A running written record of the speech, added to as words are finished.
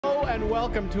Hello and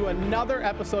welcome to another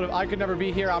episode of I Could Never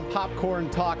Be Here on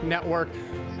Popcorn Talk Network.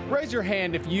 Raise your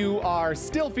hand if you are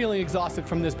still feeling exhausted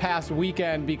from this past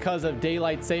weekend because of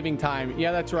daylight saving time.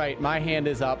 Yeah, that's right. My hand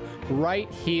is up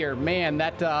right here. Man,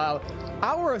 that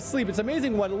hour of sleep, it's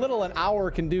amazing what little an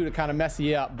hour can do to kind of mess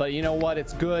you up. But you know what?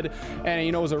 It's good. And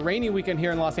you know, it was a rainy weekend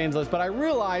here in Los Angeles, but I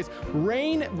realized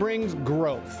rain brings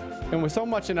growth. And with so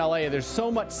much in LA, there's so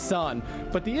much sun.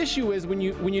 But the issue is when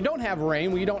you don't have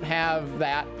rain, when you don't have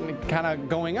that kind of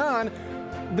going on,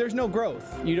 there's no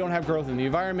growth. You don't have growth in the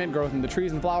environment, growth in the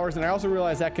trees and flowers. And I also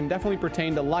realize that can definitely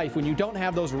pertain to life. When you don't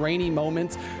have those rainy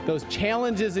moments, those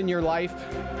challenges in your life,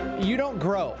 you don't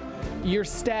grow. You're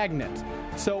stagnant.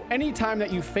 So anytime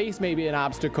that you face maybe an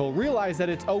obstacle, realize that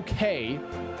it's okay,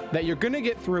 that you're going to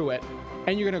get through it,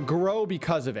 and you're going to grow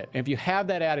because of it. And if you have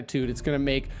that attitude, it's going to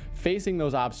make facing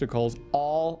those obstacles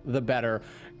all the better.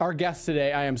 Our guest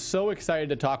today, I am so excited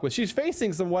to talk with. She's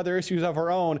facing some weather issues of her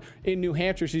own in New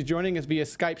Hampshire. She's joining us via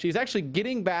Skype. She's actually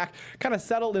getting back, kind of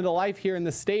settled into life here in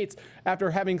the States after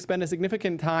having spent a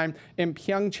significant time in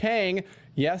Pyeongchang.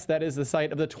 Yes, that is the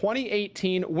site of the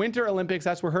 2018 Winter Olympics.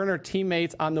 That's where her and her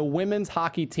teammates on the women's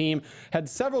hockey team had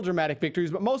several dramatic victories,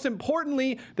 but most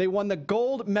importantly, they won the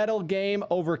gold medal game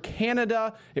over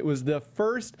Canada. It was the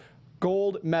first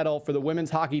gold medal for the women's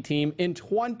hockey team in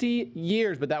 20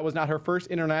 years, but that was not her first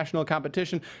international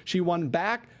competition. She won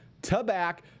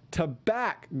back-to-back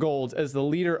golds as the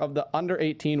leader of the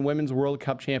Under-18 Women's World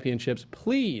Cup Championships.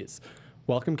 Please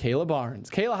welcome Cayla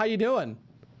Barnes. Cayla, how you doing?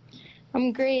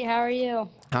 I'm great. How are you?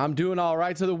 I'm doing all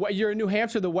right. So you're in New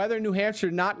Hampshire. The weather in New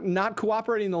Hampshire not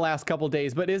cooperating the last couple of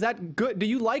days, but is that good? Do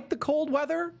you like the cold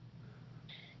weather?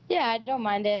 Yeah, I don't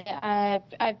mind it.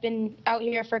 I've been out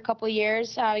here for a couple of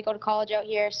years. We go to college out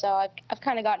here, so I've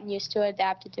kind of gotten used to it,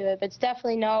 adapted to it. But it's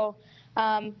definitely no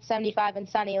 75 and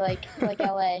sunny like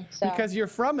LA. So because you're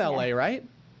from LA, yeah. Right?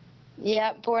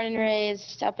 Yeah, born and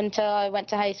raised up until I went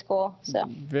to high school. So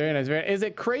very nice. Very nice. Is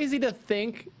it crazy to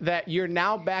think that you're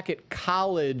now back at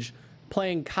college,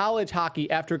 playing college hockey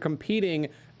after competing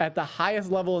at the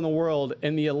highest level in the world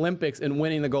in the Olympics and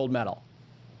winning the gold medal?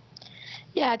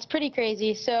 Yeah, it's pretty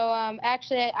crazy. So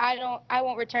actually, I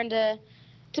won't return to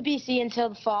BC until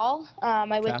the fall.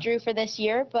 I withdrew for this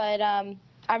year, but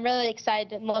I'm really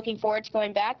excited and looking forward to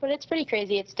going back. But it's pretty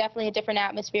crazy. It's definitely a different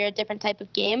atmosphere, a different type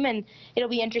of game, and it'll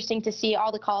be interesting to see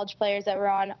all the college players that were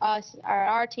on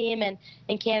our team and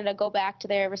in Canada go back to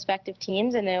their respective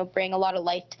teams, and it'll bring a lot of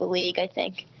life to the league, I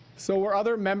think. So were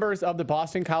other members of the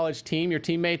Boston College team, your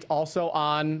teammates, also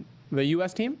on the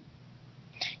U.S. team?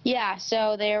 Yeah,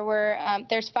 so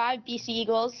there's 5 BC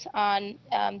Eagles on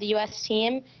the U.S.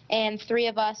 team, and 3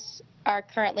 of us are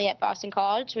currently at Boston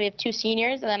College. We have 2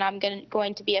 seniors, and then I'm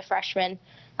going to be a freshman,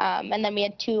 and then we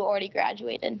had 2 already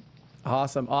graduated.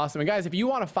 Awesome, awesome. And guys, if you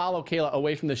want to follow Cayla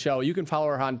away from the show, you can follow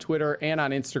her on Twitter and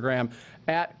on Instagram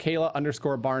at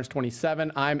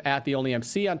Cayla_Barnes27. I'm at The Only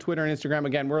MC on Twitter and Instagram.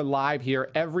 Again, we're live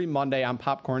here every Monday on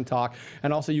Popcorn Talk.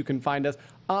 And also you can find us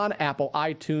on Apple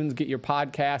iTunes. Get your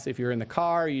podcasts if you're in the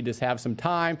car, you just have some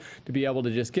time to be able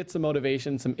to just get some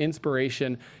motivation, some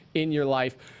inspiration in your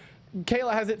life.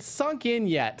 Cayla, has it sunk in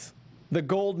yet, the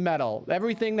gold medal?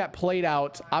 Everything that played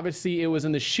out, obviously it was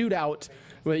in the shootout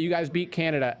where you guys beat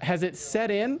Canada. Has it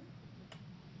set in?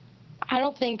 I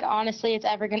don't think, honestly, it's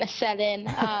ever going to set in.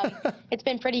 It's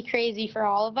been pretty crazy for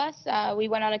all of us. We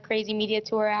went on a crazy media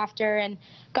tour after and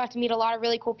got to meet a lot of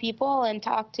really cool people and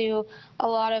talk to a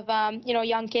lot of,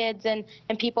 young kids and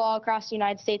people all across the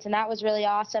United States. And that was really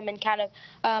awesome and kind of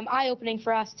eye-opening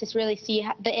for us to really see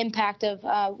the impact of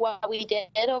what we did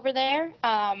over there.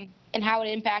 And how it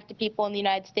impacted people in the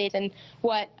United States and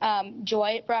what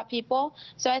joy it brought people.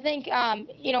 So I think,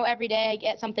 every day I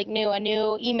get something new, a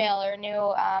new email or a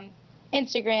new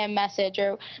Instagram message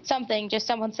or something, just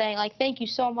someone saying, like, thank you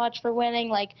so much for winning.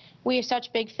 Like, we are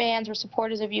such big fans. We're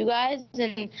supporters of you guys.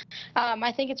 And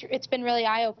I think it's been really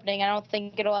eye-opening. I don't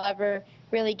think it'll ever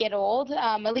really get old,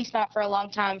 at least not for a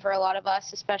long time for a lot of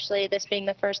us, especially this being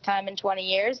the first time in 20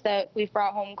 years that we've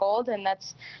brought home gold. And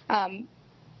that's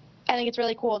I think it's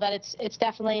really cool that it's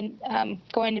definitely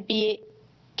going to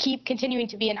keep continuing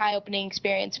to be an eye-opening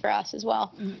experience for us as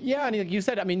well. Yeah, and like you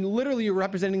said, I mean, literally you're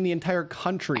representing the entire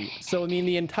country. So, I mean,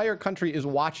 the entire country is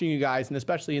watching you guys, and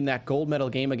especially in that gold medal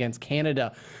game against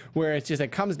Canada, where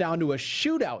it comes down to a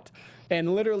shootout,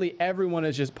 and literally everyone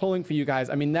is just pulling for you guys.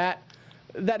 I mean,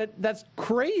 that's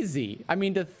crazy. I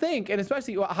mean, to think, and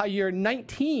especially how you're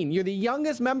 19, you're the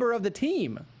youngest member of the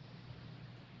team.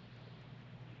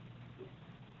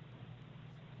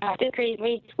 It's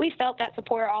crazy. We felt that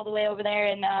support all the way over there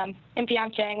in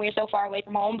Pyeongchang. We were so far away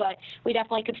from home, but we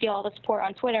definitely could feel all the support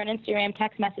on Twitter and Instagram,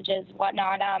 text messages,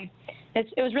 whatnot.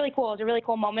 it was really cool. It was a really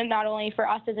cool moment, not only for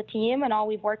us as a team and all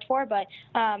we've worked for, but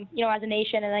you know, as a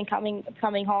nation, and then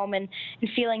coming home and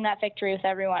feeling that victory with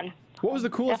everyone. What was the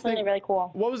coolest Definitely thing? Really cool.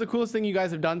 What was the coolest thing you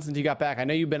guys have done since you got back? I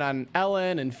know you've been on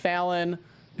Ellen and Fallon.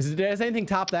 Does anything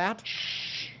top that?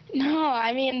 No,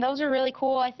 I mean, those are really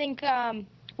cool. I think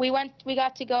we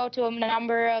got to go to a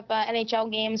number of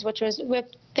NHL games,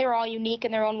 they were all unique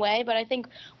in their own way. But I think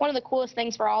one of the coolest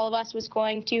things for all of us was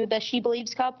going to the She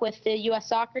Believes Cup with the U.S.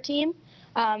 soccer team.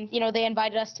 You know, they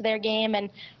invited us to their game, and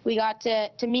we got to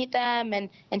meet them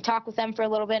and talk with them for a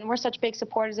little bit. And we're such big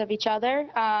supporters of each other.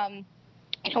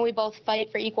 You know, we both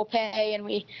fight for equal pay, and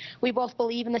we both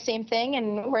believe in the same thing,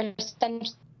 and we're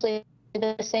essentially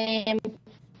the same.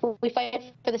 We fight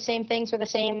for the same things for the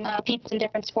same people in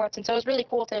different sports, and so it was really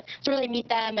cool to really meet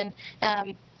them and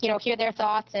you know, hear their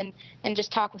thoughts and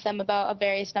just talk with them about a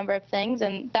various number of things.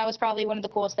 And that was probably one of the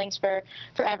coolest things for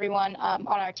everyone on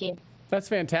our team. That's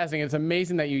fantastic. It's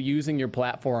amazing that you're using your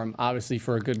platform, obviously,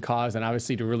 for a good cause and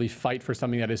obviously to really fight for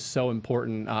something that is so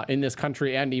important in this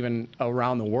country and even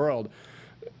around the world.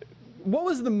 What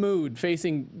was the mood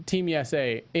facing Team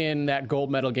USA in that gold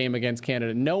medal game against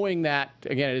Canada, knowing that,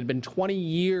 again, it had been 20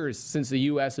 years since the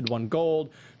U.S. had won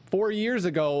gold? 4 years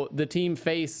ago, the team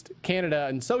faced Canada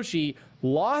in Sochi,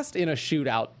 lost in a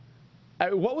shootout.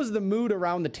 What was the mood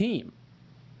around the team?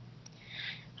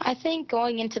 I think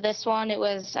going into this one, it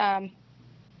was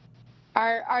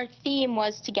our theme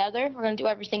was together. We're going to do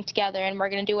everything together, and we're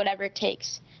going to do whatever it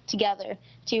takes together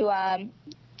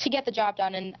to get the job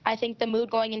done. And I think the mood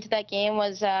going into that game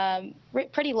was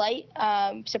pretty light,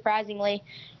 surprisingly.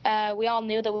 We all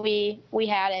knew that we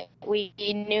had it. We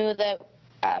knew that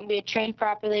we had trained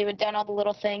properly, we'd done all the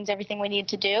little things, everything we needed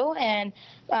to do. And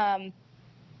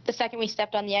the second we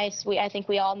stepped on the ice, I think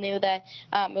we all knew that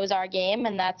it was our game,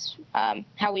 and that's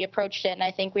how we approached it. And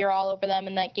I think we were all over them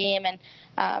in that game,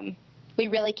 and we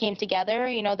really came together.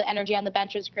 You know, the energy on the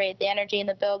bench was great. The energy in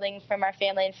the building from our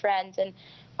family and friends and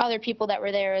other people that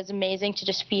were there was amazing to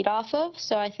just feed off of.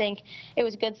 So I think it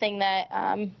was a good thing that,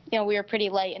 you know, we were pretty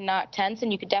light and not tense,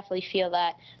 and you could definitely feel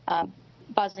that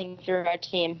buzzing through our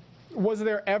team. Was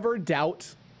there ever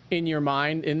doubt in your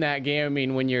mind in that game? I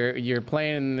mean, when you're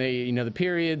playing the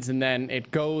periods and then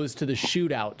it goes to the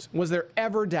shootout, was there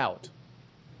ever doubt?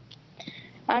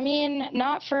 I mean,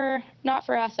 not for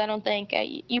us, I don't think.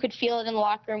 You could feel it in the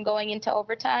locker room going into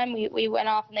overtime. We went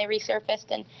off and they resurfaced,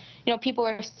 and you know, people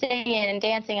were singing and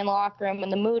dancing in the locker room,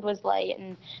 and the mood was light.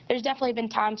 And there's definitely been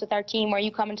times with our team where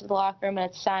you come into the locker room and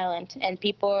it's silent, and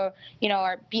people, you know,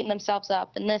 are beating themselves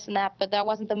up and this and that. But that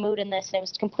wasn't the mood in this, and it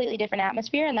was a completely different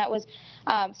atmosphere, and that was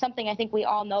something I think we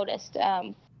all noticed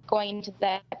going into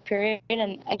that period.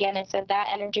 And again, I said that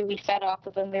energy we fed off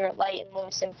of, and we were light and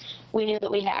loose, and we knew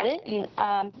that we had it.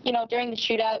 And you know, during the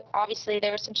shootout, obviously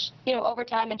there was some, you know,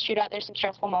 overtime and shootout, there's some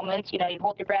stressful moments. You know, you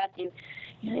hold your breath,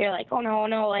 you're like, oh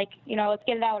no, like, you know, let's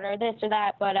get it out, or this or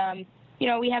that. But you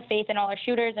know, we have faith in all our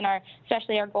shooters and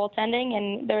especially our goaltending,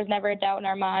 and there was never a doubt in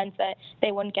our minds that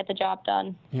they wouldn't get the job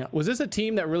done. Yeah. Was this a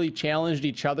team that really challenged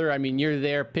each other? I mean, you're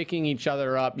there picking each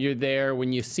other up. You're there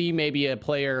when you see maybe a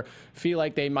player feel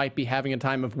like they might be having a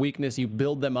time of weakness, you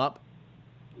build them up?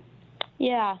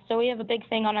 Yeah, so we have a big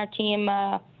thing on our team.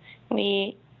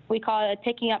 We call it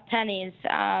picking up pennies.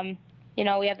 You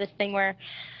know, we have this thing where,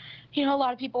 you know, a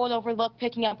lot of people would overlook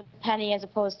picking up a penny as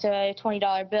opposed to a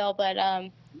 $20 bill,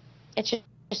 but it's just,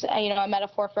 you know, a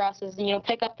metaphor for us is, you know,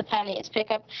 pick up the pennies, pick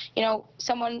up, you know,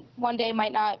 someone one day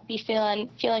might not be feeling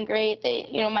great. They,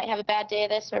 you know, might have a bad day of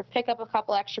this, or pick up a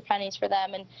couple extra pennies for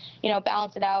them and, you know,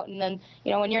 balance it out. And then,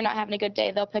 you know, when you're not having a good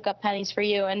day, they'll pick up pennies for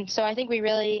you. And so I think we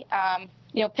really,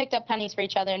 you know, picked up pennies for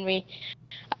each other, and we,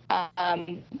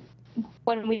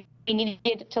 when we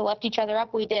needed to lift each other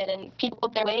up, we did, and people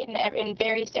pulled their weight in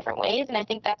various different ways. And I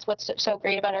think that's what's so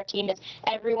great about our team is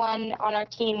everyone on our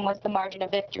team was the margin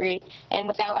of victory, and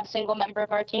without a single member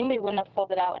of our team, we wouldn't have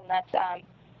pulled it out. And that's,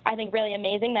 I think, really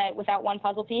amazing that without one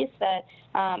puzzle piece that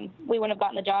we wouldn't have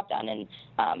gotten the job done. And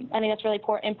I think that's really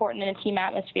important in a team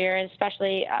atmosphere, and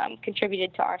especially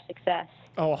contributed to our success.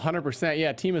 Oh, 100%.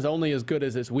 Yeah, team is only as good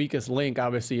as its weakest link,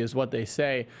 obviously, is what they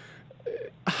say.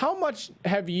 How much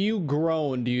have you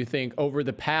grown, do you think, over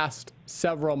the past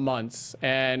several months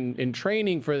and in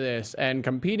training for this and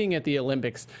competing at the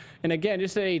Olympics? And again,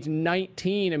 just at age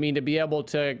 19, I mean, to be able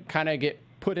to kind of get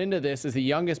put into this as the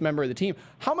youngest member of the team,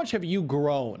 how much have you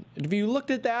grown? Have you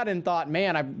looked at that and thought,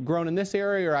 man, I've grown in this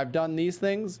area, or I've done these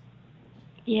things?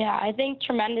 Yeah, I think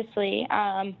tremendously.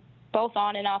 Both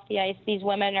on and off the ice, these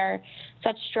women are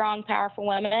such strong, powerful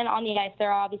women. On the ice,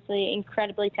 they're obviously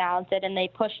incredibly talented, and they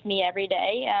pushed me every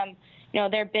day. You know,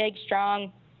 they're big,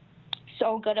 strong,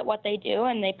 so good at what they do,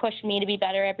 and they push me to be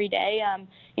better every day.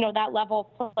 That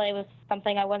level of play was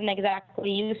something I wasn't exactly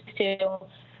used to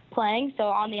playing. So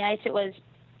on the ice, it was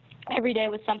every day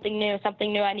was something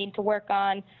new I needed to work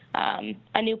on,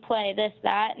 a new play, this,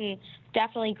 that, and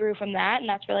definitely grew from that, and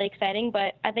that's really exciting.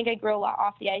 But I think I grew a lot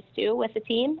off the ice too with the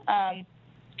team.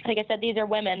 Like I said, these are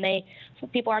women.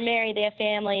 People are married, they have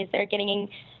families, they're getting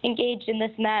engaged in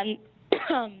this and that,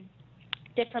 and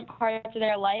different parts of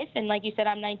their life. And like you said,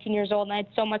 I'm 19 years old, and I had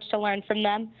so much to learn from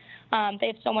them. They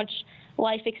have so much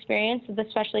life experience,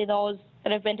 especially those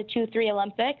that have been to 2-3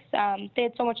 Olympics. They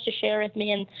had so much to share with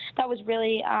me, and that was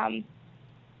really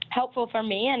helpful for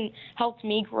me and helped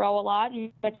me grow a lot and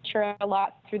mature a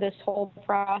lot through this whole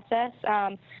process.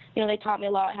 They taught me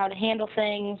a lot how to handle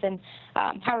things and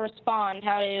how to respond,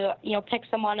 how to, pick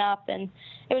someone up. And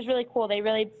it was really cool. They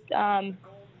really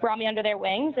brought me under their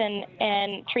wings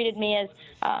and treated me as,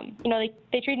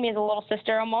 they treated me as a little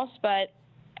sister almost, but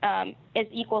as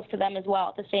equals to them as well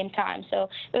at the same time. So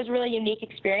it was a really unique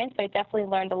experience. I definitely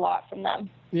learned a lot from them.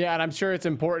 Yeah, and I'm sure it's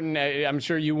important. I'm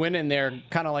sure you went in there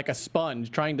kind of like a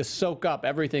sponge, trying to soak up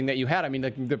everything that you had. I mean,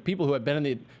 the people who have been in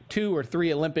the 2 or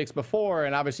 3 Olympics before,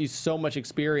 and obviously so much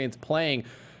experience playing,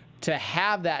 to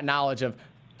have that knowledge of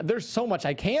there's so much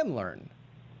I can learn.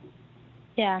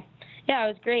 Yeah, it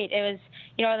was great. It was,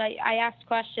 I asked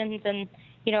questions, and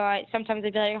sometimes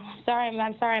I'd be like, oh,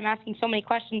 I'm sorry, I'm asking so many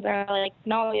questions. They're like,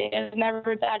 no, it's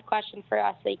never a bad question for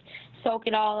us. Like, soak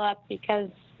it all up, because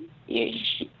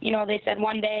they said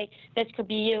one day this could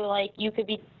be you. Like, you could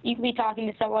be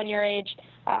talking to someone your age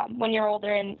when you're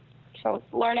older, and so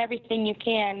learn everything you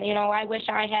can. I wish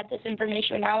I had this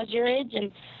information when I was your age,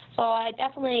 and so I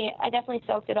definitely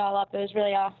soaked it all up. It was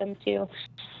really awesome to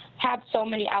have so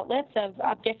many outlets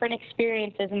of different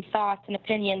experiences and thoughts and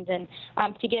opinions, and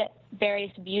to get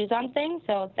various views on things.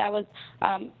 So that was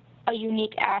a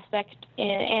unique aspect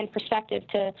and perspective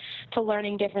to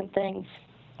learning different things.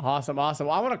 Awesome. Well,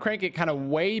 I want to crank it kind of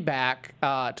way back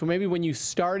to maybe when you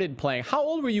started playing. How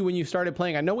old were you when you started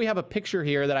playing? I know we have a picture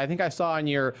here that I think I saw on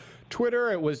your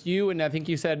Twitter. It was you, and I think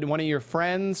you said one of your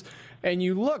friends, and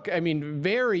you look,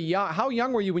 very young. How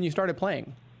young were you when you started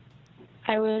playing?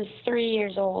 I was 3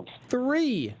 years old.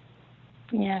 3?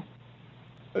 Yeah.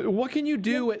 What can you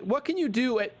do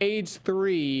at age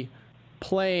 3,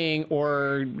 playing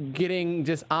or getting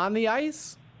just on the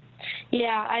ice?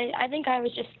 Yeah, I think I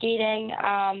was just skating.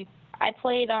 I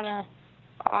played on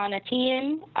a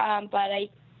team, but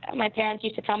my parents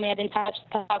used to tell me I didn't touch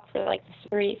the puck for like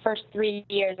the first 3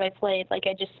 years I played. Like,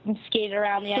 I just skated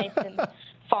around the ice and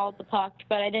followed the puck,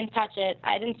 but I didn't touch it.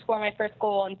 I didn't score my first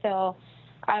goal until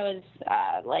I was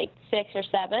like 6 or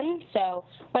 7. So,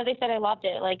 but they said I loved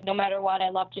it. Like, no matter what, I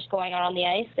loved just going out on the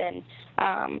ice.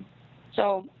 And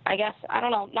so I guess, I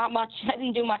don't know, not much. I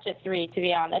didn't do much at 3, to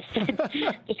be honest.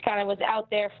 Just kind of was out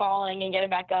there falling and getting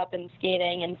back up and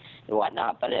skating and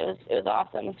whatnot. But it was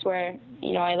awesome. It's where,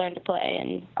 I learned to play,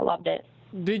 and I loved it.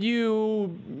 Did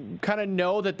you kind of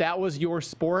know that was your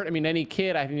sport? Any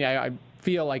kid, I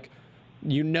feel like,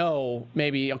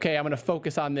 maybe, okay, I'm going to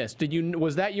focus on this.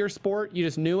 Was that your sport? You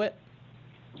just knew it?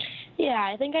 Yeah,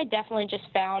 I think I definitely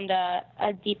just found a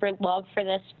deeper love for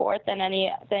this sport than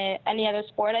any other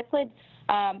sport. I played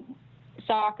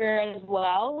soccer as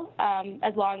well,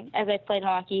 as long as I played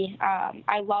hockey.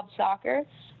 I loved soccer,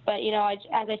 but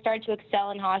as I started to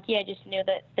excel in hockey, I just knew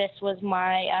that this was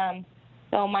my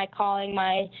my calling,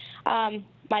 my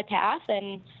path,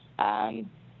 and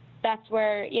that's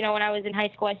where when I was in high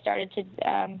school, I started to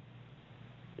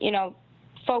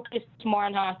focus more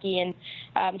on hockey and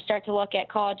start to look at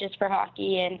colleges for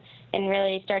hockey and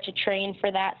really start to train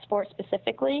for that sport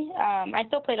specifically. I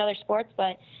still played other sports,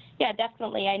 but yeah,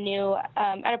 definitely I knew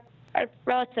at a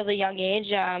relatively young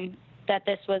age that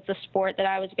this was the sport that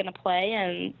I was going to play,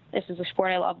 and this is the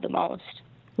sport I loved the most.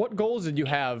 What goals did you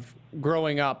have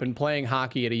growing up and playing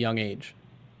hockey at a young age?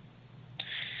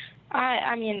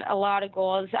 A lot of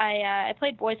goals. I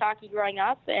played boys hockey growing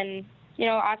up, and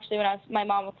actually, my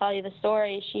mom will tell you the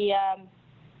story. She,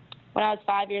 when I was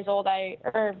 5 years old,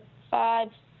 5,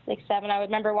 6, 7, I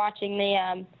remember watching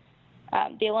the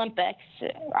Olympics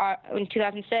in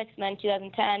 2006 and then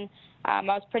 2010. I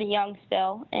was pretty young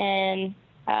still, and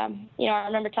I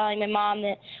remember telling my mom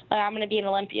that I'm going to be an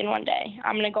Olympian one day.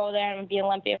 I'm going to go there and I'm going to be an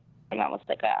Olympian. My mom was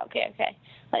like, oh, okay,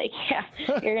 like, yeah,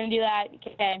 you're going to do that,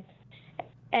 okay.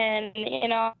 And,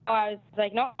 I was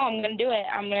like, no, I'm going to do it.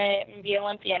 I'm going to be an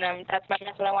Olympian. That's what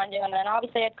I want to do. And then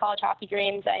obviously I had college hockey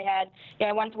dreams. I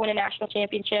wanted to win a national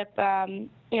championship,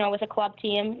 with a club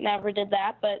team. Never did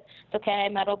that, but it's okay. I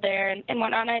medaled there and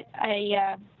whatnot.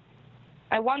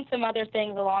 I won some other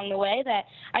things along the way that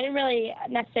I didn't really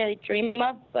necessarily dream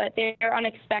of, but they're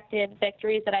unexpected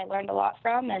victories that I learned a lot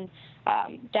from, and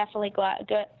definitely glad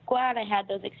I had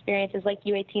those experiences like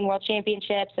U18 World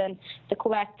Championships and the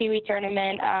Quebec Pee Wee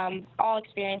Tournament, all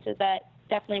experiences that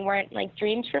definitely weren't like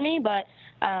dreams for me, but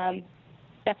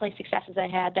definitely successes I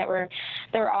had that were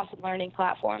awesome learning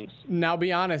platforms. Now,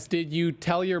 be honest, did you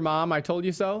tell your mom I told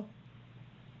you so?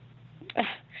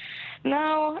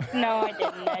 No, I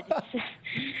didn't.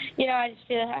 I just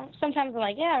feel sometimes I'm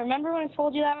like, yeah, remember when I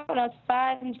told you that when I was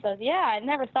 5? And she goes, yeah, I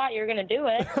never thought you were going to do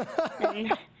it.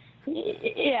 And,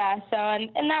 yeah, so,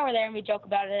 and now we're there and we joke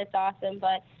about it. It's awesome.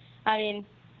 But, I mean,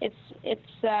 it's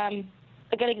a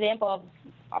good example of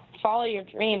follow your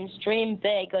dreams, dream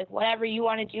big. Like, whatever you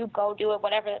want to do, go do it,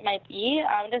 whatever it might be.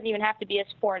 It doesn't even have to be a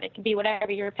sport. It can be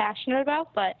whatever you're passionate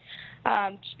about, but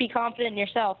just be confident in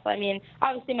yourself. I mean,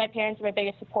 obviously my parents are my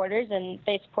biggest supporters, and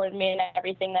they supported me in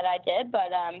everything that I did,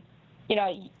 but, at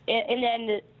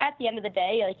the end of the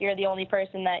day, like, you're the only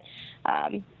person that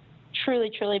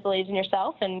truly believes in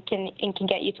yourself and can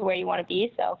get you to where you want to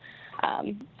be. So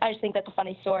I just think that's a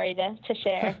funny story to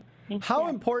share. How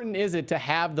important is it to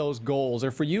have those goals,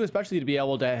 or for you especially to be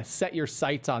able to set your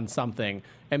sights on something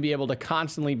and be able to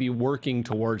constantly be working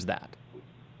towards that?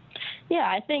 Yeah,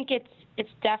 I think it's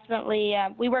definitely,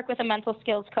 we work with a mental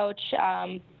skills coach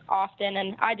often,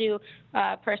 and I do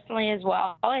personally as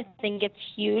well. I think it's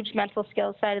huge, mental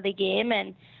skills side of the game,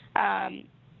 and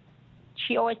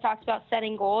she always talks about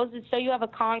setting goals, and so you have a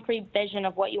concrete vision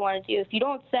of what you want to do. If you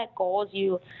don't set goals,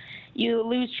 you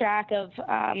lose track of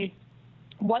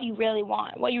what you really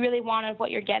want of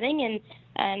what you're getting,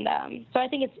 and so I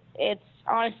think it's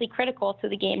honestly critical to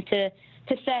the game to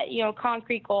set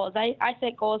concrete goals. I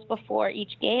set goals before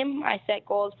each game. I set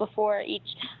goals before each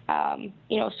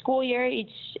school year,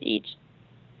 each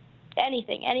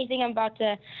anything I'm about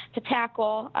to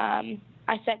tackle.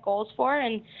 I set goals for,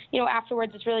 and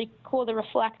afterwards it's really cool to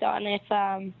reflect on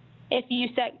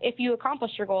if you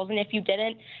accomplished your goals, and if you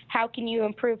didn't, how can you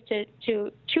improve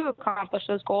to accomplish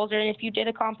those goals? And if you did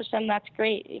accomplish them, that's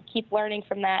great. Keep learning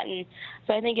from that. And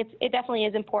so I think it definitely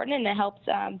is important, and it helps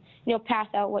pass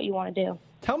out what you want to do.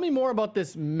 Tell me more about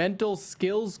this mental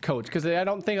skills coach, because I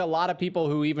don't think a lot of people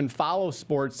who even follow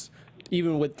sports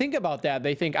even would think about that.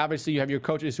 They think obviously you have your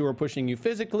coaches who are pushing you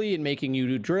physically and making you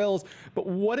do drills, but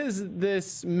what is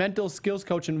this mental skills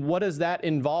coach, and what does that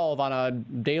involve on a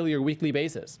daily or weekly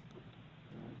basis?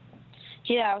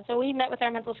 Yeah, so we met with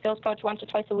our mental skills coach once or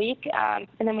twice a week, and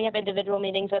then we have individual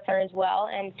meetings with her as well.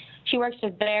 And she works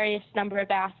with various number of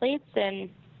athletes, and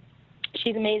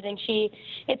she's amazing.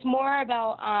 It's more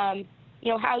about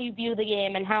how you view the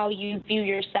game and how you view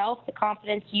yourself, the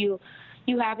confidence you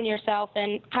have in yourself.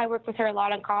 And I work with her a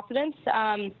lot on confidence.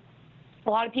 A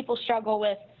lot of people struggle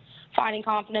with finding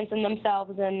confidence in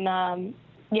themselves and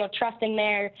trusting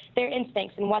their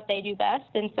instincts and what they do best.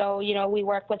 And so we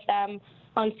work with them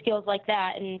on skills like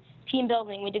that, and team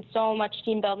building. We did so much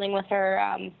team building with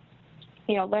her,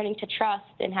 learning to trust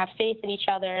and have faith in each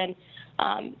other, and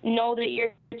know that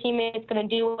your teammate's going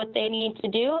to do what they need to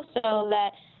do so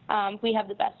that we have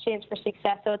the best chance for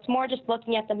success. So it's more just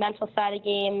looking at the mental side of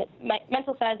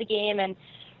the game, and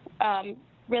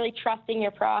really trusting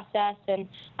your process. And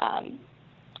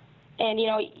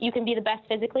you can be the best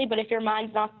physically, but if your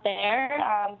mind's not there,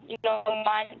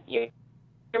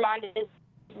 your mind is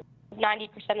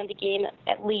 90% of the game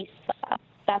at least.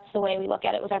 That's the way we look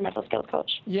at it with our mental skills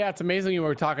coach. Yeah, it's amazing. You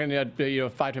were talking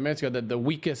 5-10 minutes ago that the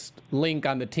weakest link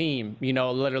on the team,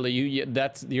 literally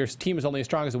your team is only as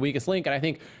strong as the weakest link, and I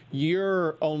think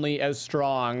you're only as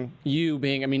strong,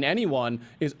 anyone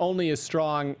is only as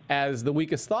strong as the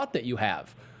weakest thought that you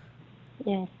have.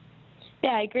 Yeah,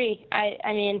 I agree. I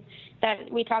mean that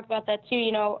we talk about that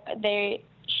too.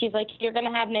 She's like, you're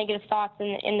gonna have negative thoughts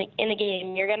in the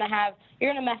game. You're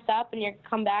gonna mess up, and you're gonna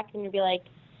come back and you'll be like,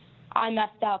 I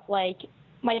messed up. Like,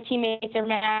 my teammates are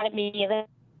mad at me.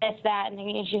 This, that,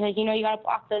 and she's like, you gotta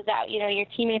block those out. Your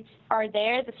teammates are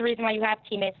there. That's the reason why you have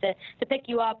teammates, to pick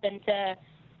you up and to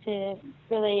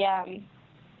really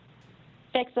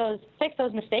fix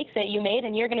those mistakes that you made,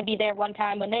 and you're going to be there one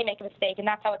time when they make a mistake, and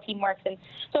that's how a team works. And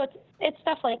so it's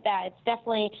stuff like that. It's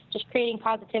definitely just creating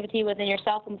positivity within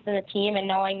yourself and within the team, and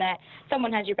knowing that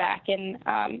someone has your back. And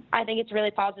I think it's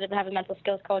really positive to have a mental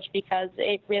skills coach, because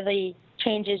it really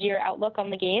changes your outlook on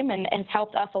the game, and has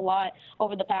helped us a lot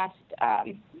over the past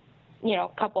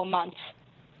couple of months.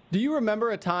 Do you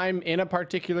remember a time in a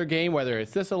particular game, whether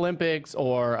it's this Olympics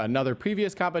or another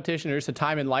previous competition, or just a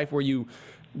time in life where you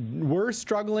were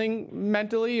struggling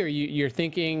mentally, or you're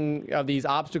thinking of these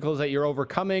obstacles that you're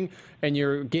overcoming and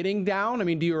you're getting down? I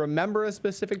mean, do you remember a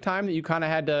specific time that you kind of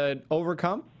had to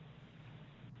overcome?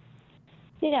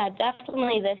 Yeah,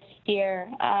 definitely this year.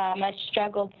 I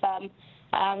struggled some.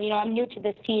 I'm new to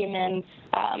this team, and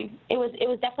it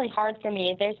was definitely hard for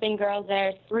me. There's been girls that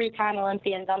are 3-time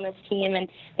Olympians on this team, and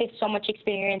they have so much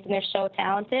experience, and they're so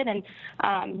talented. And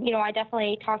I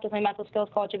definitely talked with my mental skills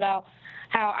coach about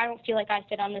how I don't feel like I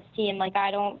fit on this team. Like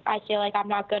I feel like I'm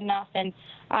not good enough, and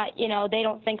they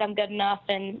don't think I'm good enough,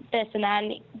 and this and that.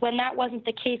 And when that wasn't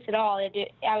the case at all,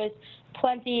 I was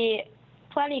plenty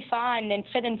fine and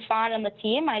fit and fine on the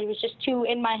team. I was just too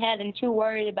in my head and too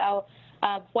worried about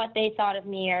what they thought of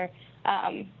me, or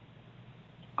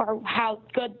how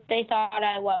good they thought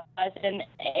I was. And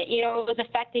it was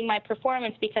affecting my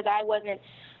performance because I wasn't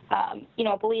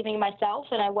believing in myself,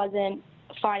 and I wasn't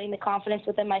finding the confidence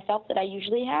within myself that I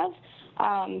usually have.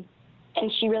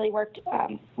 And she really worked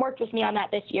with me on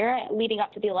that this year leading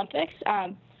up to the Olympics.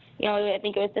 I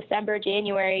think it was December,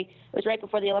 January. It was right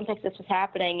before the Olympics this was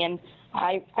happening, and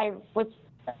I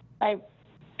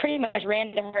pretty much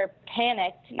ran to her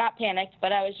not panicked,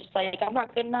 but I was just like, I'm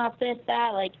not good enough, this, that,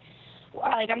 like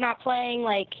I'm not playing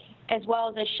like as well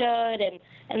as I should,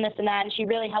 and this and that. And she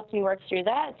really helped me work through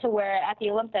that to where at the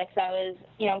Olympics I was,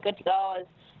 good to go.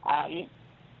 I was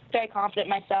very confident in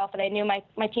myself, and I knew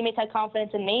my teammates had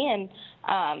confidence in me,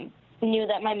 and knew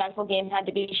that my mental game had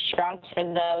to be strong for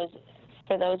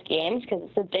those games because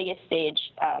it's the biggest stage,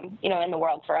 in the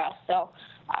world for us. So,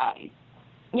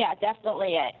 yeah,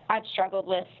 definitely I've struggled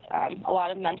with a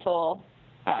lot of mental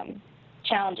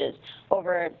challenges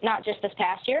over not just this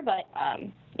past year, but,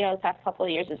 the past couple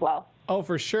of years as well. Oh,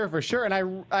 for sure, for sure. And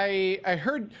I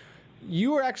heard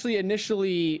you were actually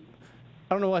initially,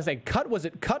 I don't know what I say, cut. Was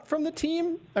it cut from the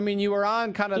team? I mean, you were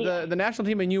on kind of the national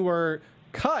team and you were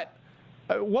cut.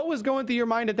 What was going through your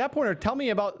mind at that point? Or tell me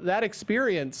about that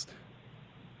experience.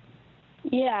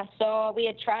 Yeah, so we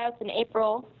had tryouts in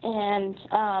April, and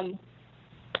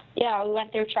we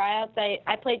went through tryouts.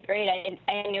 I played great.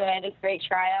 I knew I had a great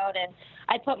tryout, and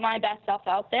I put my best self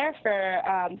out there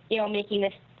for making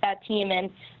that team,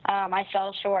 and I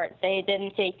fell short. They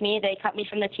didn't take me. They cut me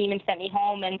from the team and sent me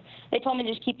home, and they told me to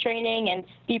just keep training and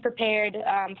be prepared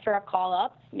for a call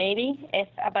up, maybe.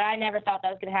 But I never thought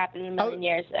that was going to happen in a million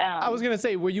years. I was going to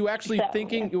say, were you actually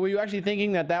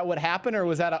thinking that would happen, or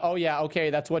was that okay,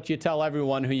 that's what you tell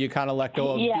everyone who you kind of let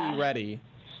go of, be ready?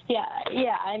 Yeah.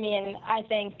 I mean,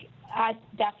 I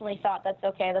definitely thought that's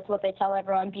okay. That's what they tell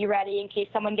everyone. Be ready in case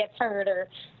someone gets hurt or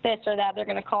this or that. They're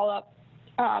going to call up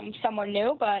someone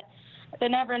new. But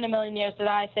never in a million years did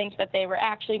I think that they were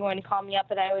actually going to call me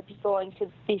up and I would be going to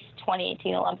these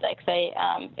 2018 Olympics.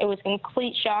 It was a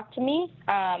complete shock to me.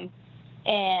 And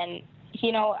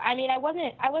I mean, I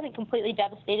wasn't completely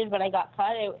devastated when I got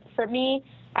cut. For me,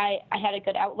 I had a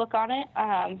good outlook on it.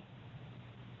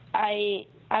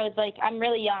 I was like, I'm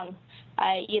really young.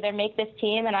 I either make this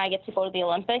team and I get to go to the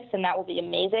Olympics, and that will be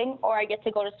amazing, or I get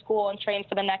to go to school and train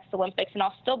for the next Olympics, and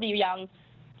I'll still be young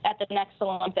at the next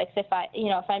Olympics if I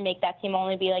make that team,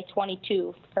 only be like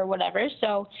 22 or whatever.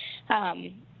 So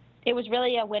it was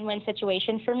really a win-win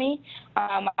situation for me.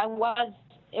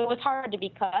 It was hard to be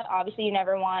cut. Obviously, you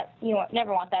never want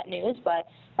that news, but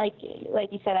like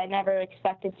you said, I never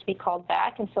expected to be called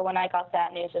back, and so when I got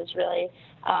that news, it was really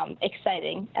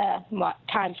exciting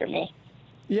time for me.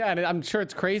 Yeah, and I'm sure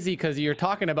it's crazy because you're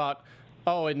talking about,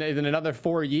 in another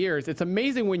 4 years. It's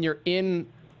amazing when you're in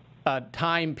a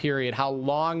time period how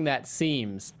long that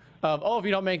seems. If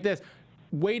you don't make this,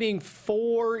 waiting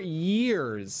 4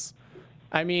 years.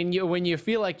 I mean, when you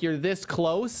feel like you're this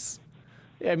close,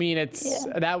 I mean,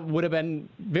 that would have been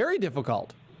very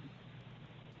difficult.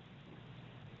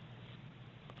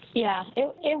 Yeah,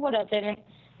 it would have been.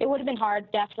 It would have been hard,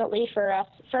 definitely, for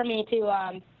me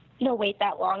to wait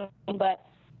that long. But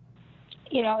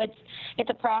it's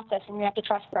a process, and you have to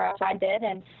trust the process. I did,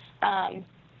 and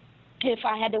if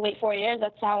I had to wait 4 years,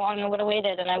 that's how long I would have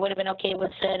waited, and I would have been okay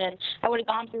with it, and I would have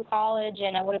gone through college,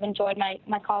 and I would have enjoyed my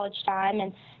college time,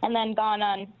 and then gone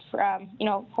on for,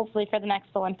 hopefully for the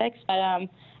next Olympics. But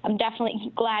I'm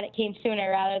definitely glad it came sooner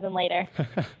rather than later.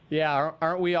 Yeah,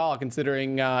 aren't we all,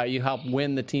 considering you helped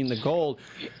win the team the gold?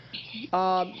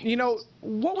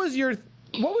 What was your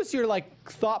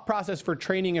thought process for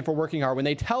training and for working hard when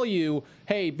they tell you,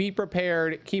 hey, be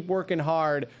prepared, keep working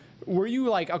hard? Were you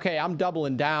like, okay, I'm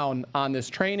doubling down on this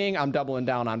training, I'm doubling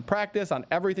down on practice, on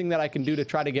everything that I can do to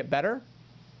try to get better?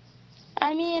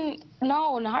 I mean,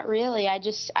 no, not really.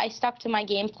 I stuck to my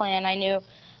game plan. I knew,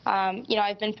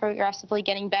 I've been progressively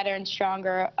getting better and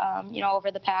stronger,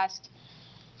 over the past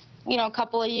a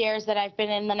couple of years that I've been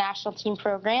in the national team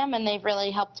program, and they've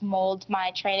really helped mold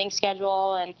my training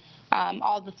schedule and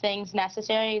all the things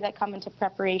necessary that come into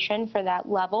preparation for that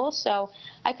level. So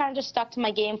I kind of just stuck to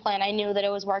my game plan. I knew that it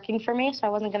was working for me, so I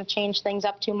wasn't going to change things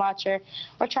up too much or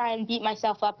try and beat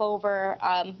myself up over,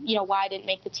 why I didn't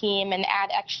make the team and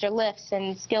add extra lifts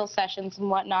and skill sessions and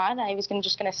whatnot. I was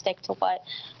just going to stick to what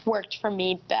worked for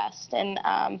me best. And,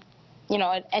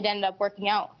 it ended up working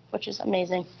out, which is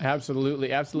amazing.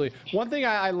 Absolutely, absolutely. One thing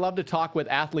I love to talk with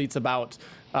athletes about,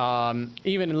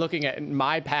 even in looking at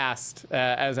my past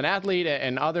as an athlete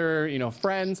and other,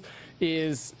 friends,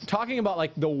 is talking about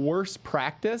like the worst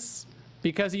practice.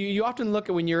 Because you often look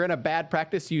at when you're in a bad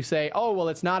practice, you say, oh, well,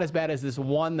 it's not as bad as this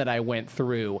one that I went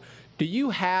through. Do you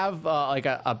have like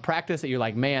a practice that you're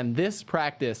like, man, this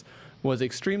practice was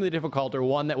extremely difficult, or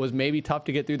one that was maybe tough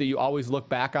to get through that you always look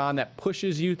back on that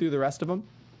pushes you through the rest of them?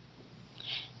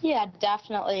 Yeah,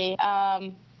 definitely.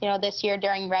 This year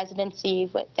during residency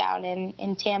down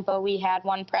in Tampa, we had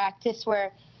one practice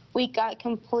where we got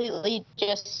completely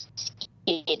just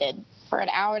skated for an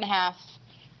hour and a half,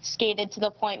 skated to the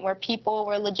point where people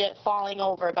were legit falling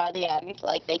over by the end.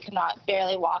 Like they could not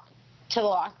barely walk to the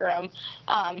locker room.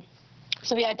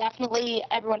 So yeah, definitely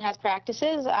everyone has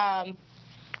practices.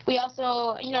 We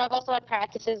also, I've also had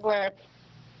practices where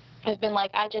I've been like,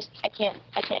 I can't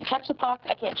catch the puck,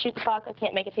 I can't shoot the puck, I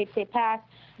can't make a tape pass,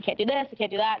 I can't do this, I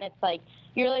can't do that, and it's like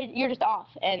you're just off.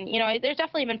 And there's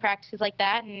definitely been practices like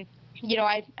that, and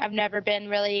I've never been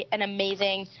really an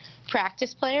amazing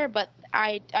practice player, but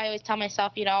I always tell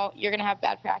myself, you're gonna have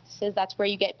bad practices. That's where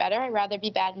you get better. I'd rather be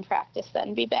bad in practice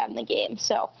than be bad in the game.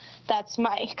 So that's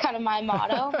my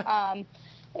motto.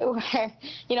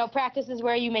 Where practice is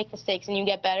where you make mistakes and you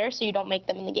get better, so you don't make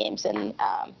them in the games. And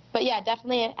but yeah,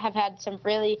 definitely have had some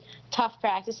really tough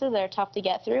practices that are tough to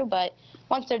get through, but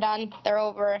once they're done, they're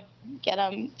over. Get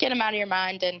them out of your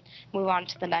mind and move on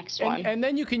to the next one. And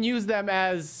then you can use them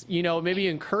as maybe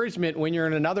encouragement when you're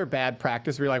in another bad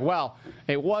practice where you're like, well,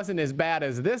 it wasn't as bad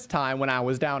as this time when I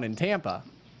was down in Tampa.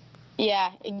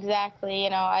 Yeah, exactly.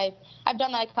 I've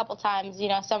done that a couple times.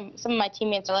 Some of my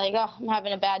teammates are like, oh, I'm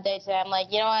having a bad day today. I'm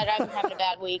like, you know what? I'm having a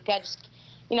bad week. I just,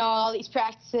 all these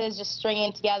practices just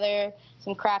stringing together,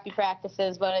 some crappy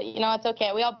practices, but it's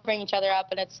okay. We all bring each other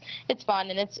up, and it's fun,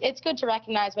 and it's good to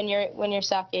recognize when you're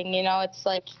sucking. It's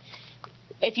like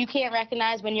if you can't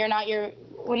recognize when you're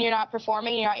not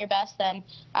performing, you're not your best, then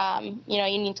you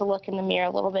need to look in the mirror a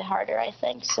little bit harder, I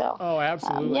think. So. Oh,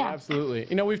 absolutely, yeah.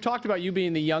 Absolutely. We've talked about you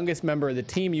being the youngest member of the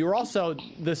team. You were also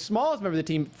the smallest member of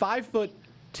the team,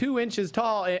 5'2"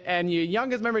 tall, and your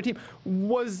youngest member of the team.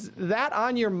 Was that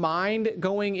on your mind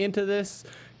going into this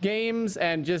games,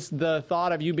 and just the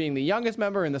thought of you being the youngest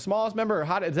member and the smallest member, or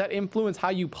how does that influence how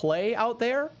you play out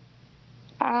there?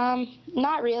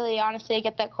 Not really. Honestly, I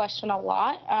get that question a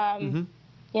lot.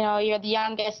 You're the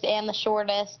youngest and the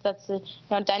shortest. That's a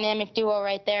dynamic duo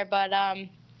right there. But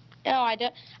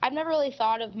I've never really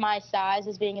thought of my size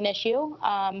as being an issue.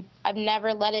 I've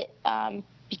never let it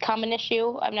become an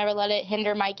issue. I've never let it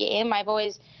hinder my game. I've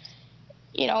always,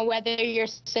 whether you're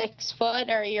 6 foot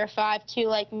or you're 5'2"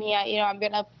 like me, I'm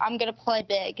gonna play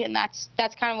big, and that's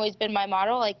kind of always been my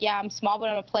motto. Like, yeah, I'm small, but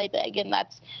I'm gonna play big, and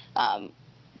that's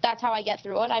how I get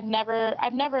through it. I've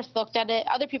never looked at it.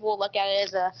 Other people will look at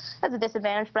it as a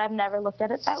disadvantage, but I've never looked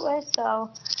at it that way.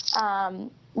 So,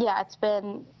 yeah, it's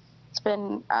been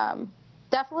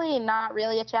definitely not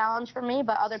really a challenge for me,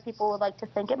 but other people would like to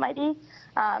think it might be,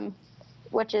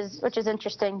 which is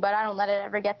interesting. But I don't let it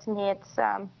ever get to me. It's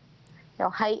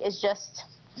height is just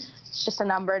a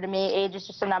number to me. Age is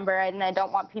just a number, and I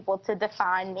don't want people to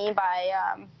define me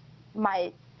by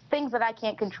my things that I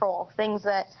can't control, things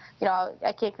that,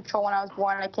 I can't control when I was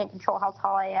born. I can't control how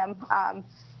tall I am.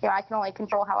 I can only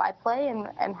control how I play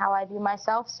and how I view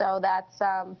myself. So that's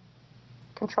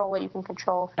control what you can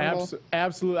control for me.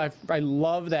 Absolutely. I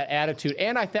love that attitude.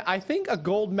 And I think a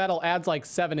gold medal adds like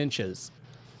 7 inches.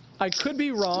 I could be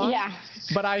wrong, yeah,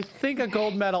 but I think a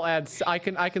gold medal adds, I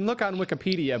can look on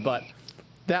Wikipedia, but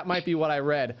that might be what I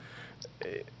read.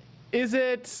 Is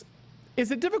it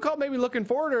difficult maybe looking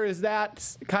forward, or is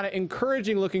that kind of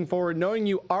encouraging looking forward, knowing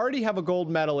you already have a gold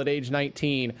medal at age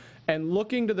 19 and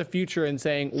looking to the future and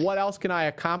saying, what else can I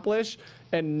accomplish,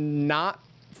 and not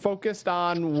focused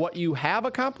on what you have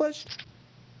accomplished?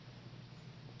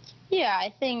 Yeah,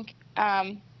 I think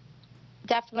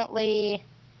definitely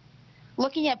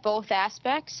looking at both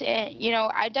aspects.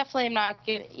 I definitely am not,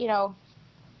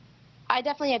 I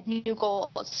definitely have new goals.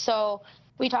 So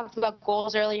we talked about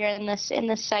goals earlier in this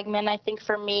segment. I think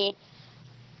for me,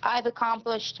 I've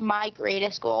accomplished my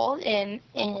greatest goal in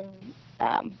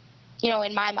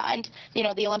in my mind,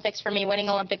 the Olympics for me, winning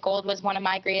Olympic gold was one of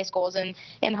my greatest goals in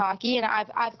hockey, and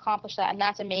I've accomplished that, and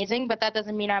that's amazing. But that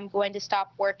doesn't mean I'm going to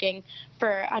stop working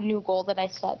for a new goal that I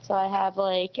set. So I have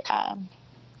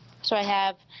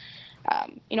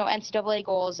NCAA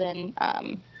goals and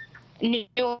new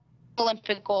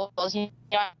Olympic goals. I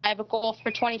have a goal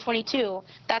for 2022.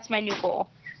 That's my new goal.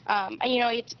 And,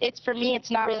 it's for me,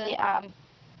 it's not really.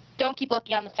 Don't keep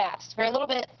looking on the past. For a little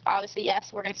bit, obviously,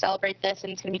 yes, we're going to celebrate this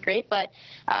and it's going to be great, but,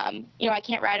 I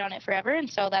can't ride on it forever, and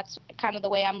so that's kind of the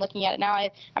way I'm looking at it now.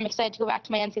 I'm excited to go back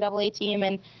to my NCAA team,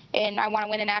 and I want to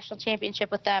win a national championship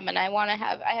with them, and I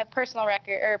have personal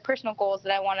goals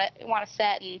that I want to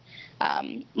set,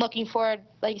 and looking forward,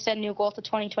 like you said, new goal to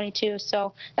 2022.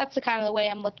 So that's the kind of the way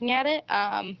I'm looking at it.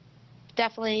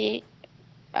 Definitely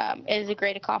is a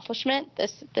great accomplishment,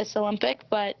 this Olympic,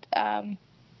 but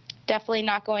definitely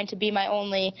not going to be my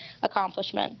only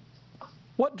accomplishment.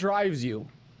 What drives you?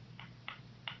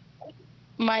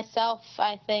 Myself,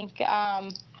 I think,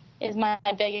 is my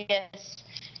biggest.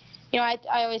 I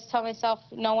always tell myself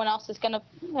no one else is going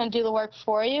to do the work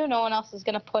for you. No one else is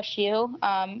going to push you.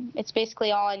 It's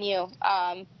basically all on you.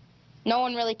 No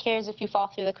one really cares if you fall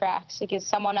through the cracks because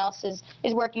someone else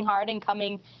is working hard and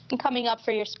coming up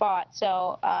for your spot.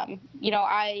 So,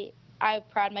 I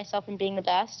pride myself in being the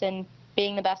best and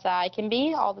being the best that I can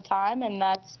be all the time, and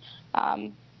that's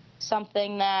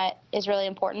something that is really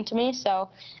important to me. So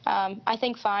I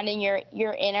think finding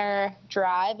your inner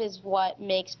drive is what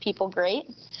makes people great,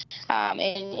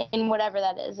 in whatever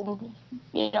that is, and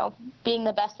being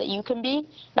the best that you can be,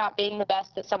 not being the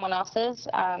best that someone else is.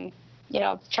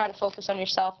 Try to focus on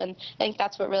yourself, and I think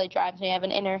that's what really drives me. I have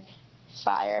an inner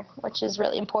fire, which is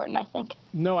really important, I think.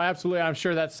 No, absolutely. I'm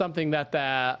sure that's something that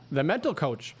the mental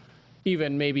coach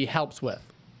even maybe helps with.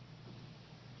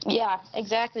 Yeah,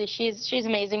 exactly. She's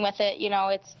amazing with it.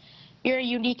 You're a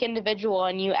unique individual,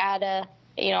 and you add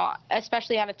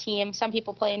especially on a team. Some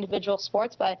people play individual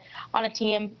sports, but on a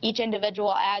team, each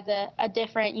individual adds a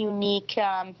different, unique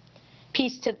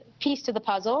piece to the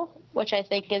puzzle, which I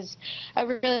think is a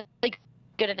really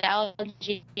good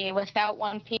analogy. Without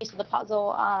one piece of the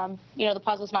puzzle, the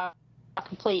puzzle's not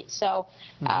complete. So.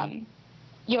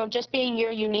 Just being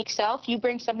your unique self, you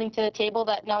bring something to the table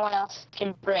that no one else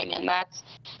can bring, and that's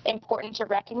important to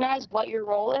recognize what your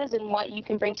role is and what you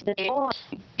can bring to the table.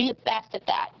 Be the best at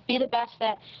that. Be the best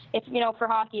at, for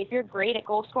hockey, if you're great at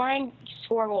goal scoring,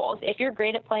 score goals. If you're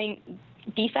great at playing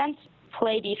defense,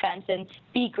 play defense, and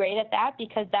be great at that,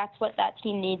 because that's what that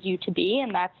team needs you to be,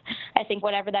 and that's, I think,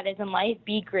 whatever that is in life,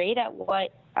 be great at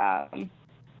what,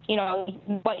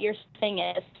 what your thing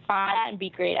is. Find that and be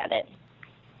great at it.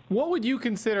 What would you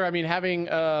consider, having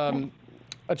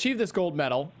achieved this gold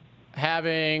medal,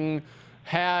 having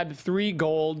had 3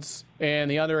 golds in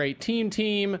the under 18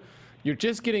 team, you're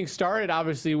just getting started,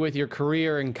 obviously, with your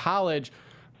career in college.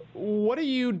 What do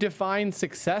you define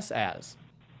success as?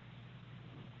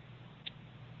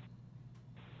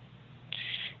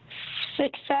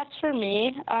 Success for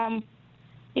me, I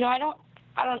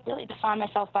don't really define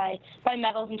myself by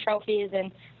medals and trophies, and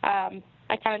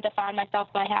I kind of define myself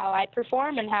by how I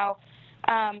perform and how,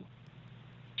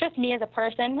 just me as a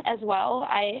person as well.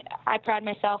 I pride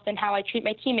myself in how I treat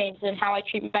my teammates and how I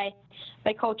treat my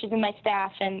coaches and my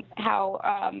staff, and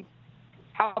how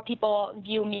people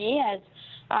view me as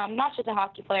not just a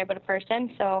hockey player but a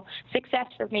person. So success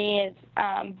for me is,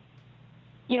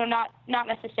 not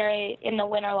necessarily in the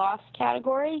win or loss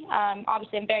category.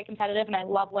 Obviously, I'm very competitive and I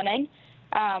love winning,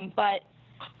 but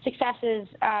success is,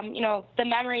 the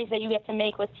memories that you get to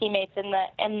make with teammates,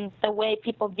 and the way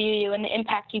people view you and the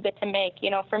impact you get to make.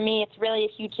 For me, it's really a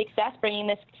huge success bringing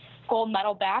this gold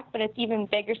medal back, but it's even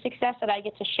bigger success that I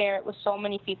get to share it with so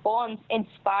many people and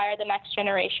inspire the next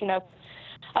generation of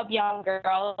young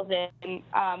girls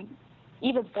and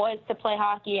even boys to play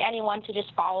hockey, anyone to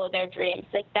just follow their dreams.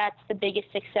 Like, that's the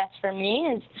biggest success for me,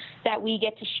 is that we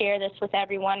get to share this with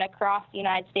everyone across the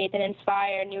United States and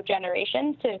inspire new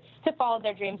generations to follow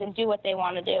their dreams and do what they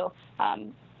want to do.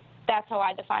 That's how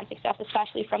I define success,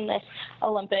 especially from this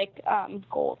Olympic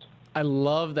gold. I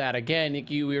love that. Again,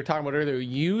 we were talking about earlier,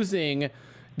 using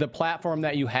the platform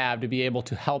that you have to be able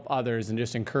to help others and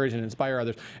just encourage and inspire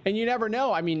others. And you never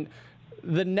know.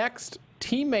 The next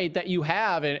teammate that you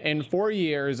have in 4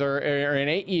 years or in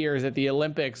 8 years at the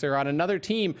Olympics or on another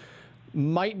team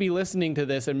might be listening to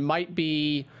this and might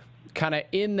be kind of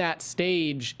in that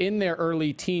stage in their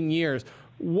early teen years.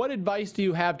 What advice do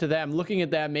you have to them, looking at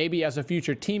them maybe as a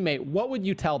future teammate? What would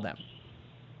you tell them?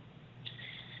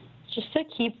 Just to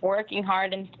keep working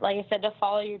hard, and like I said, to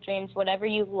follow your dreams, whatever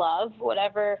you love,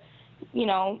 whatever,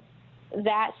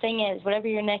 that thing is, whatever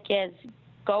your nick is,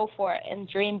 go for it and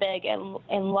dream big and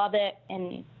love it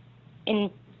and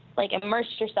like immerse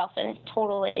yourself in it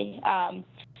totally.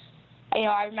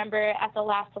 I remember at the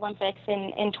last Olympics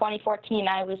in 2014,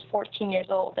 I was 14 years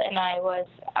old, and I was,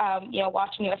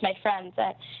 watching it with my friends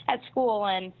at school.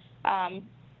 And,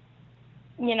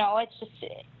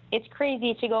 it's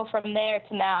crazy to go from there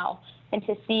to now and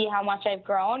to see how much I've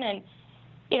grown. And,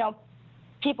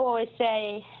 people always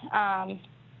say,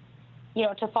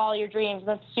 to follow your dreams.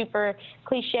 That's super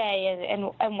cliche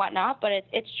and whatnot, but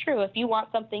it's true. If you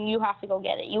want something, you have to go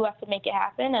get it. You have to make it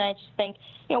happen. And I just think,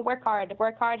 work hard,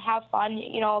 have fun.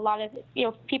 A lot of,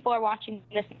 people are watching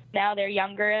this now, they're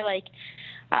younger. Like,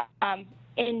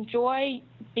 enjoy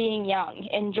being young,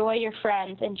 enjoy your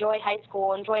friends, enjoy high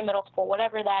school, enjoy middle school,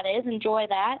 whatever that is, enjoy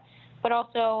that. But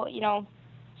also,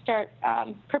 start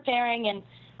preparing and,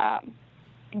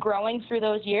 growing through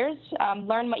those years.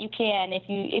 Learn what you can.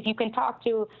 If you can talk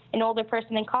to an older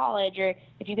person in college, or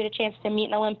if you get a chance to meet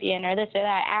an Olympian or this or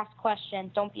that, ask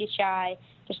questions. Don't be shy.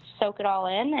 Just soak it all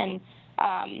in, and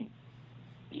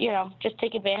just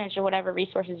take advantage of whatever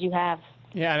resources you have.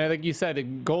 Yeah, and like you said, the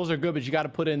goals are good, but you got to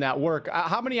put in that work.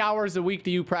 How many hours a week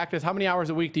do you practice? How many hours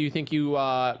a week do you think you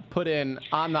put in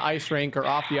on the ice rink or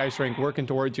off the ice rink working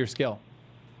towards your skill?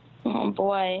 Oh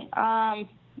boy.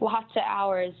 Lots of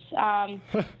hours.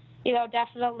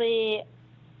 Definitely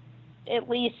at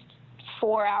least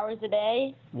 4 hours a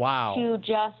day. Wow. To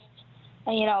just,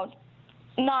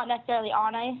 not necessarily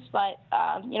on ice, but,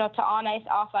 to on ice,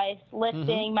 off ice,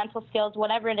 lifting, mental skills,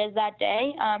 whatever it is that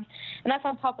day. And that's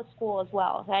on top of school as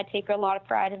well. I take a lot of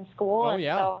pride in school. Oh,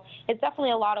 yeah. So it's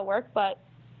definitely a lot of work, but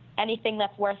anything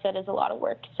that's worth it is a lot of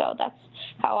work. So that's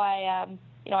how I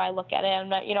look at it. I'm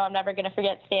not, I'm never going to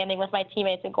forget standing with my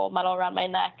teammates and gold medal around my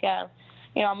neck. I'm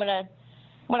going to,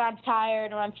 when I'm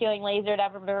tired or I'm feeling lazy,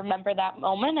 ever remember that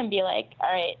moment and be like,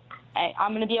 all right,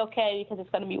 I'm going to be okay because it's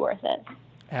going to be worth it.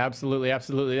 Absolutely,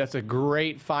 absolutely. That's a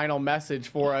great final message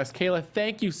for us. Cayla,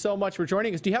 thank you so much for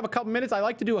joining us. Do you have a couple minutes? I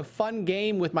like to do a fun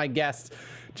game with my guests,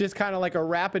 just kind of like a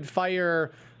rapid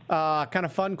fire kind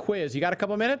of fun quiz. You got a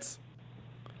couple minutes?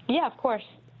 Yeah, of course.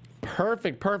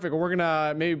 Perfect. We're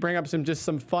gonna maybe bring up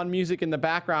some fun music in the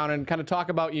background and kind of talk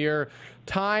about your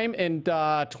time in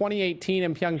 2018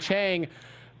 in Pyeongchang.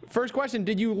 First question: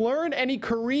 did you learn any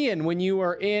Korean when you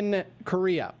were in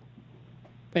Korea?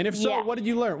 And if so, yeah. What did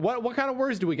you learn? What kind of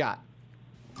words do we got?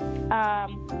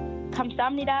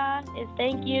 감사합니다 is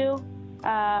thank you.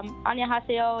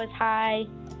 안녕하세요 is hi,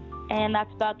 and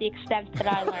that's about the extent that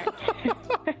I learned.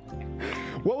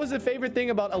 What was the favorite thing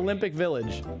about Olympic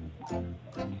Village?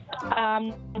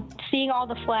 Seeing all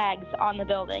the flags on the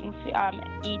buildings.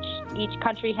 Each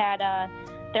country had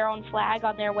their own flag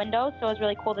on their windows, so it was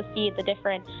really cool to see the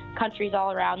different countries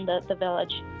all around the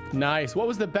village. Nice. What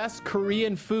was the best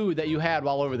Korean food that you had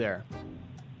while over there?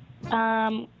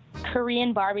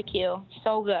 Korean barbecue.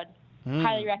 So good.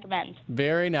 Highly recommend.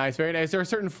 Very nice, very nice. Is there a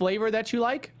certain flavor that you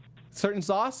like? Certain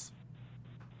sauce?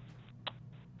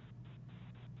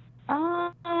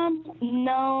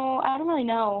 No, I don't really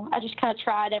know. I just kind of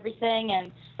tried everything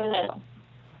and.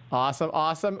 Awesome.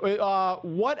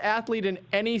 What athlete in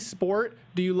any sport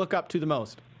do you look up to the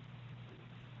most?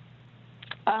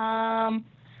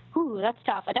 That's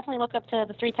tough. I definitely look up to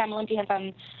the 3-time Olympians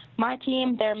on my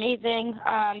team. They're amazing.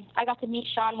 I got to meet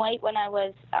Shaun White when I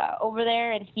was over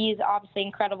there, and he's obviously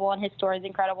incredible, and his story is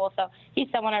incredible. So he's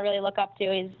someone I really look up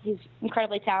to. He's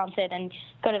incredibly talented and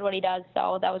good at what he does.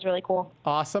 So that was really cool.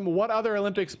 Awesome. What other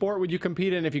Olympic sport would you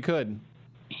compete in if you could?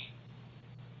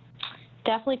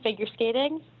 Definitely figure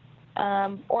skating,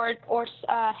 or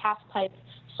half pipe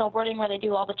snowboarding, where they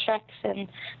do all the tricks, and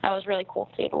that was really cool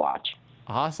to watch.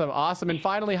 Awesome. And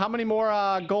finally, how many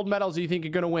more gold medals do you think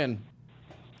you're going to win?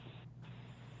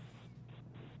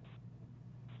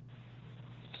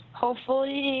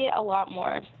 Hopefully a lot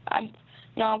more.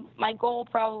 My goal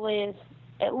probably is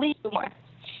at least more.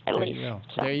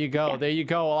 There you go.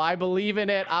 Well, I believe in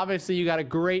it. Obviously, you got a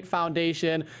great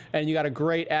foundation and you got a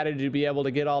great attitude to be able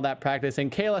to get all that practice.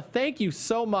 And Cayla, thank you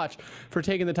so much for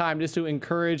taking the time just to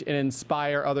encourage and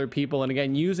inspire other people. And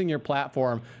again, using your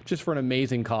platform just for an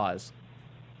amazing cause.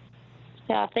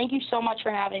 Yeah, thank you so much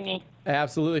for having me.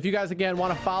 Absolutely. If you guys, again,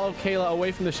 want to follow Cayla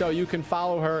away from the show, you can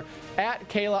follow her at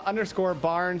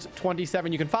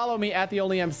Cayla_Barnes27. You can follow me at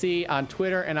TheOnlyMC on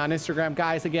Twitter and on Instagram.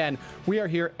 Guys, again, we are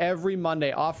here every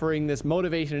Monday offering this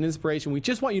motivation and inspiration. We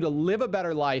just want you to live a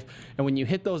better life. And when you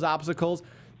hit those obstacles,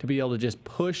 to be able to just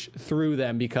push through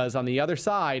them, because on the other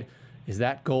side is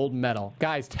that gold medal.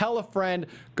 Guys, tell a friend,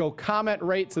 go comment,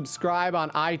 rate, subscribe on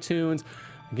iTunes.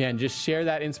 Again, just share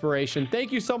that inspiration.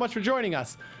 Thank you so much for joining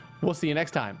us. We'll see you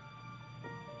next time.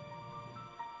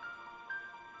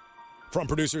 From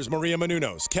producers Maria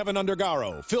Menounos, Kevin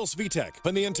Undergaro, Phil Svitek,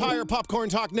 and the entire Popcorn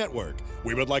Talk Network,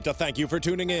 we would like to thank you for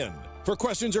tuning in. For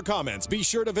questions or comments, be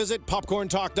sure to visit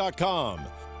popcorntalk.com.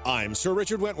 I'm Sir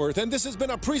Richard Wentworth, and this has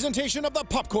been a presentation of the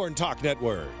Popcorn Talk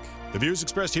Network. The views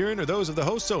expressed herein are those of the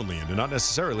hosts only and do not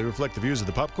necessarily reflect the views of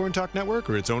the Popcorn Talk Network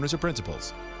or its owners or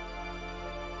principals.